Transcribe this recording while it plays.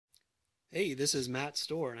Hey, this is Matt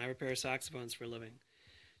Storr, and I repair saxophones for a living.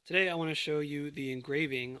 Today I want to show you the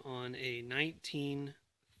engraving on a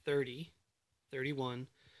 1930-31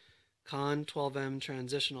 Conn 12M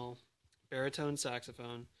Transitional baritone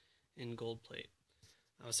saxophone in gold plate.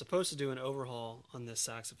 I was supposed to do an overhaul on this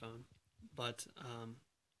saxophone, but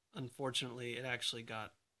unfortunately it actually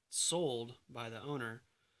got sold by the owner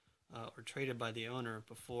or traded by the owner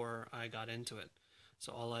before I got into it.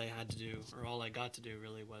 So all I had to do, or all I got to do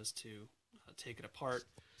really, was to take it apart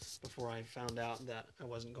before I found out that I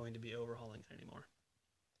wasn't going to be overhauling it anymore.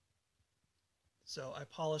 So I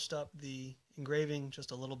polished up the engraving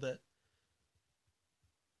just a little bit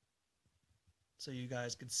so you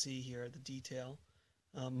guys could see here the detail.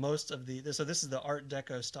 So this is the Art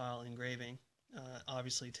Deco style engraving,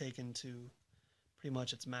 obviously taken to pretty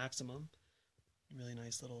much its maximum. Really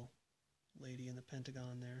nice little lady in the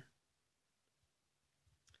pentagon there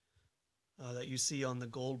that you see on the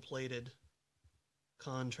gold-plated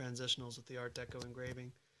Conn Transitionals with the Art Deco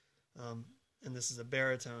engraving. And this is a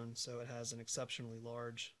baritone, so it has an exceptionally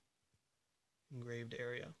large engraved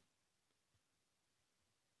area.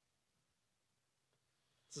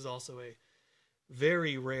 This is also a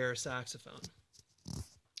very rare saxophone,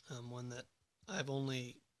 one that I've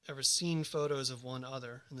only ever seen photos of one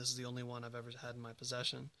other, and this is the only one I've ever had in my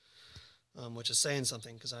possession, which is saying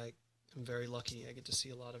something because I am very lucky. I get to see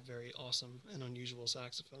a lot of very awesome and unusual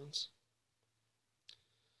saxophones.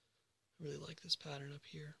 I really like this pattern up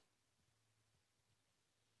here.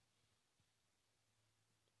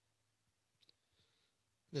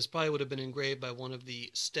 This probably would have been engraved by one of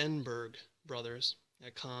the Stenberg brothers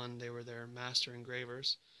at Conn. They were their master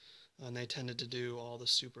engravers, and they tended to do all the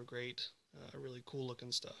super great, really cool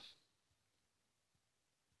looking stuff.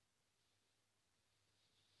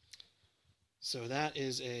 So that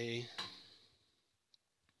is a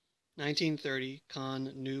 1930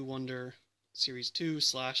 Conn New Wonder Series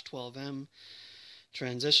 2/12M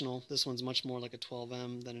Transitional. This one's much more like a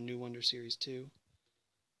 12M than a New Wonder Series 2.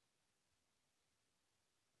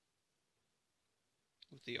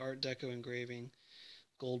 With the Art Deco engraving,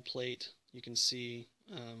 gold plate, you can see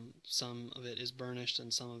some of it is burnished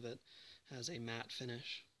and some of it has a matte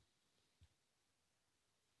finish.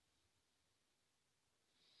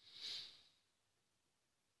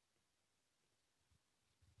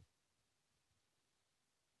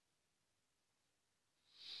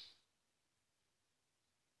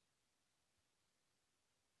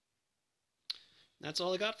 That's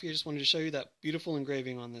all I got for you. Just wanted to show you that beautiful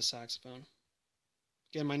engraving on this saxophone.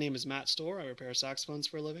 Again, my name is Matt Storr. I repair saxophones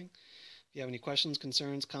for a living. If you have any questions,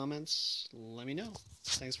 concerns, comments, let me know.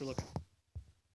 Thanks for looking.